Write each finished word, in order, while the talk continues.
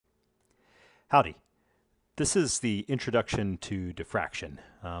Howdy. This is the introduction to diffraction,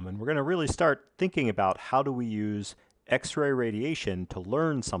 and we're going to really start thinking about how do we use X-ray radiation to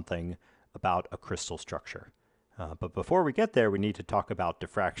learn something about a crystal structure. But before we get there, we need to talk about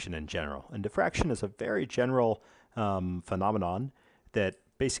diffraction in general. And diffraction is a very general phenomenon that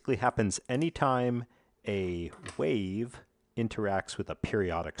basically happens anytime a wave interacts with a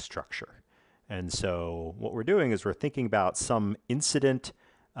periodic structure. And so what we're doing is we're thinking about some incident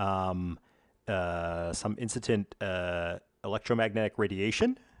electromagnetic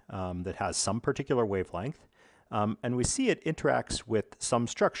radiation that has some particular wavelength, and we see it interacts with some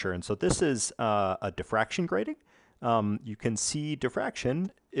structure. And so this is a diffraction grating. You can see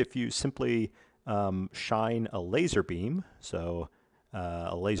diffraction if you simply shine a laser beam, so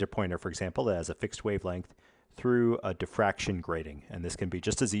a laser pointer, for example, that has a fixed wavelength, through a diffraction grating. And this can be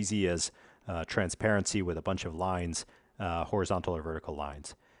just as easy as transparency with a bunch of lines, horizontal or vertical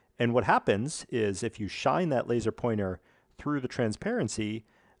lines. And what happens is if you shine that laser pointer through the transparency,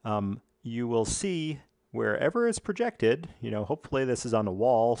 you will see wherever it's projected, hopefully this is on a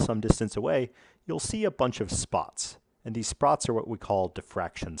wall some distance away, you'll see a bunch of spots. And these spots are what we call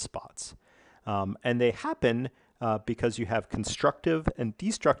diffraction spots. And they happen because you have constructive and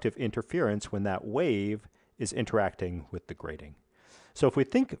destructive interference when that wave is interacting with the grating. So if we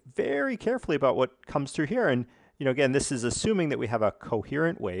think very carefully about what comes through here, and again, this is assuming that we have a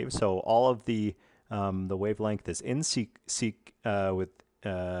coherent wave, so all of the wavelength is in sync with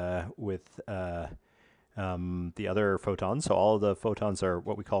the other photons. So all of the photons are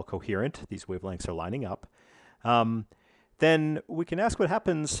what we call coherent. These wavelengths are lining up. Then we can ask what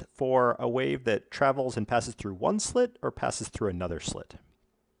happens for a wave that travels and passes through one slit or passes through another slit.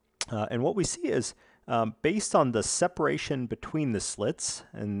 And what we see is based on the separation between the slits,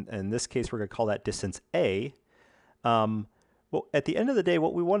 and in this case we're going to call that distance A. Well, at the end of the day,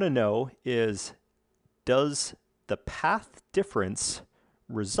 what we want to know is, does the path difference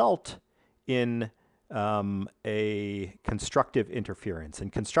result in a constructive interference?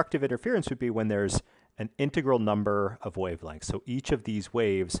 And constructive interference would be when there's an integral number of wavelengths. So each of these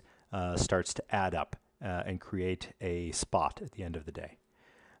waves starts to add up and create a spot at the end of the day.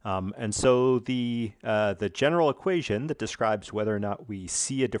 And so the general equation that describes whether or not we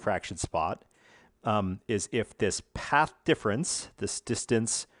see a diffraction spot is if this path difference, this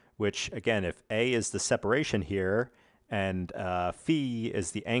distance, which again, if A is the separation here and phi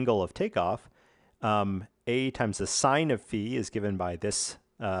is the angle of takeoff, A times the sine of phi is given by this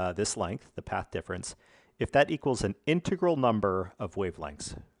length, the path difference, if that equals an integral number of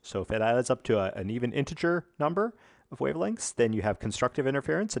wavelengths. So if it adds up to an even integer number of wavelengths, then you have constructive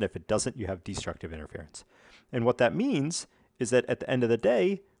interference, and if it doesn't, you have destructive interference. And what that means is that at the end of the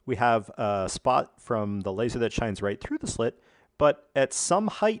day, we have a spot from the laser that shines right through the slit, but at some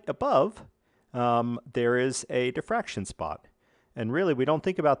height above, there is a diffraction spot. And really, we don't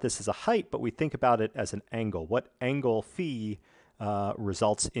think about this as a height, but we think about it as an angle. What angle phi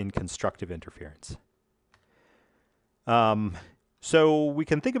results in constructive interference? So we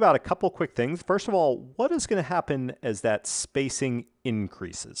can think about a couple quick things. First of all, what is going to happen as that spacing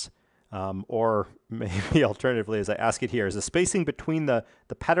increases? Or maybe alternatively, as I ask it here, as the spacing between the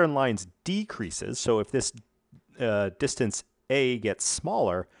pattern lines decreases, so if this distance A gets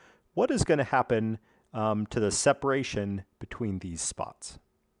smaller, what is going to happen to the separation between these spots?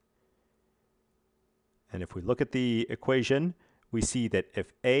 And if we look at the equation, we see that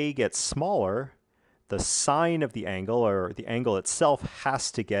if A gets smaller, the sine of the angle, or the angle itself, has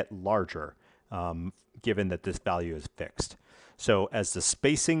to get larger, given that this value is fixed. So as the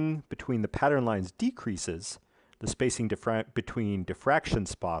spacing between the pattern lines decreases, the spacing between diffraction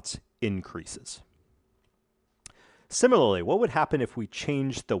spots increases. Similarly, what would happen if we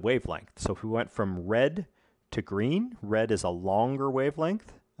changed the wavelength? So if we went from red to green, red is a longer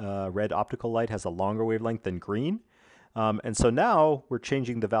wavelength. Red optical light has a longer wavelength than green. And so now we're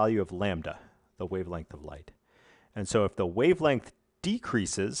changing the value of lambda, the wavelength of light. And so if the wavelength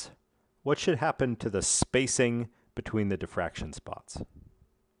decreases, what should happen to the spacing between the diffraction spots?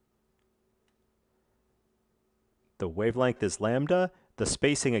 The wavelength is lambda. The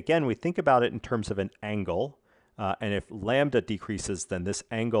spacing, again, we think about it in terms of an angle. And if lambda decreases, then this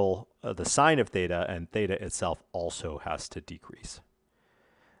angle, the sine of theta, and theta itself also has to decrease.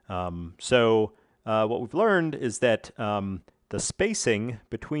 So what we've learned is that the spacing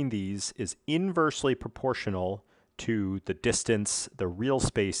between these is inversely proportional to the distance, the real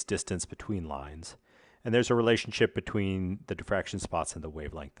space distance between lines. And there's a relationship between the diffraction spots and the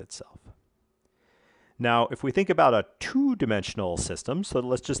wavelength itself. Now, if we think about a two-dimensional system, so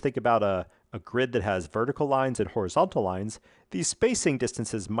let's just think about a grid that has vertical lines and horizontal lines, these spacing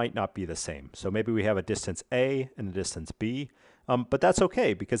distances might not be the same. So maybe we have a distance A and a distance B, but that's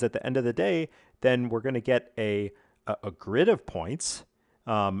okay because at the end of the day, then we're going to get a grid of points,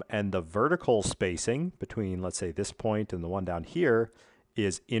 and the vertical spacing between, let's say, this point and the one down here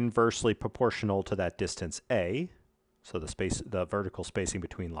is inversely proportional to that distance A, so the vertical spacing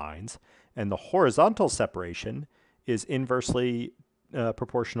between lines, and the horizontal separation is inversely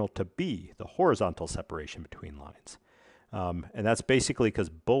proportional to B, the horizontal separation between lines. And that's basically because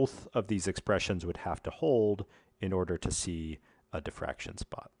both of these expressions would have to hold in order to see a diffraction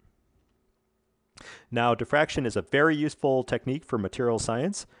spot. Now, diffraction is a very useful technique for material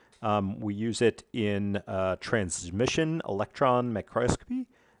science. We use it in transmission electron microscopy.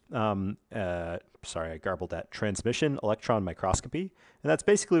 Sorry, I garbled that. Transmission electron microscopy. And that's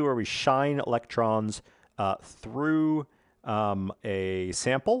basically where we shine electrons through a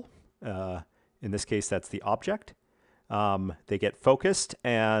sample. In this case, that's the object. They get focused,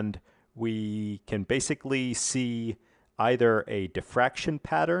 and we can basically see either a diffraction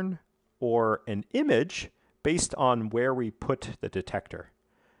pattern or an image based on where we put the detector.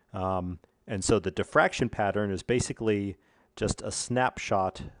 And so the diffraction pattern is basically just a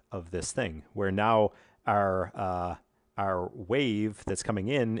snapshot of this thing, where now our wave that's coming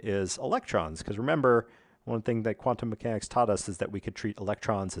in is electrons. Because remember, one thing that quantum mechanics taught us is that we could treat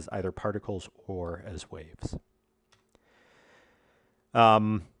electrons as either particles or as waves.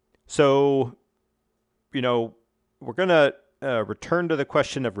 So, you know, we're going to return to the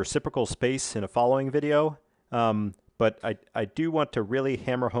question of reciprocal space in a following video, but I do want to really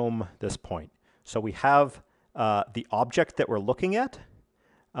hammer home this point. So we have the object that we're looking at,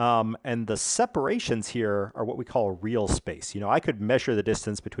 and the separations here are what we call real space. You know, I could measure the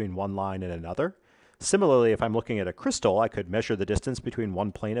distance between one line and another. Similarly, if I'm looking at a crystal, I could measure the distance between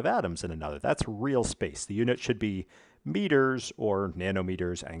one plane of atoms and another. That's real space. The unit should be meters or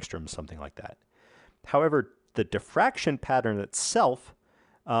nanometers, angstroms, something like that. However, the diffraction pattern itself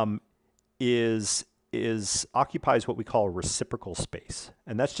occupies what we call reciprocal space.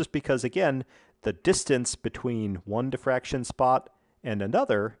 And that's just because, again, the distance between one diffraction spot and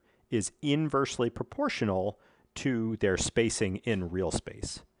another is inversely proportional to their spacing in real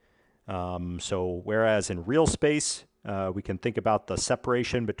space. So whereas in real space, we can think about the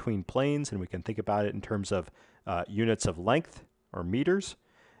separation between planes, and we can think about it in terms of units of length or meters.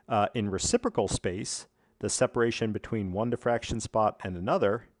 In reciprocal space, the separation between one diffraction spot and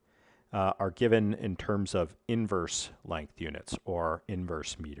another are given in terms of inverse length units or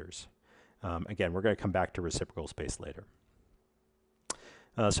inverse meters. Again, we're going to come back to reciprocal space later.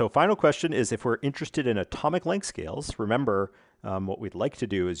 So final question is, if we're interested in atomic length scales, remember what we'd like to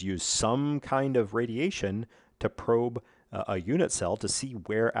do is use some kind of radiation to probe a unit cell to see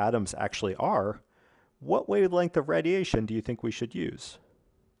where atoms actually are. What wavelength of radiation do you think we should use?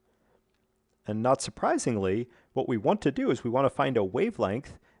 And not surprisingly, what we want to do is we want to find a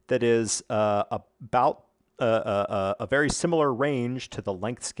wavelength that is about a very similar range to the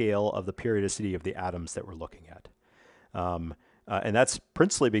length scale of the periodicity of the atoms that we're looking at. And that's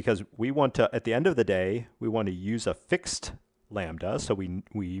principally because we want to, at the end of the day, we want to use a fixed lambda. So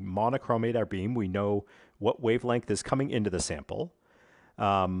we monochromate our beam. We know what wavelength is coming into the sample.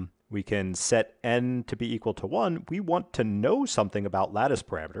 We can set n to be equal to 1. We want to know something about lattice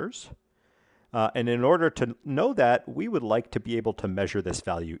parameters. And in order to know that, we would like to be able to measure this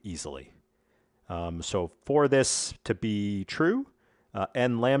value easily. So for this to be true,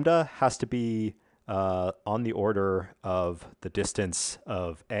 n lambda has to be on the order of the distance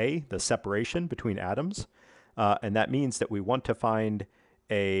of A, the separation between atoms. And that means that we want to find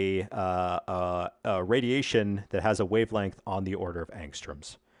a radiation that has a wavelength on the order of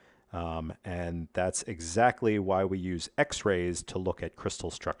angstroms. And that's exactly why we use X-rays to look at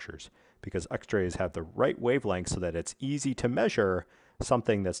crystal structures, because X-rays have the right wavelength so that it's easy to measure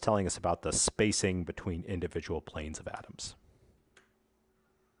something that's telling us about the spacing between individual planes of atoms.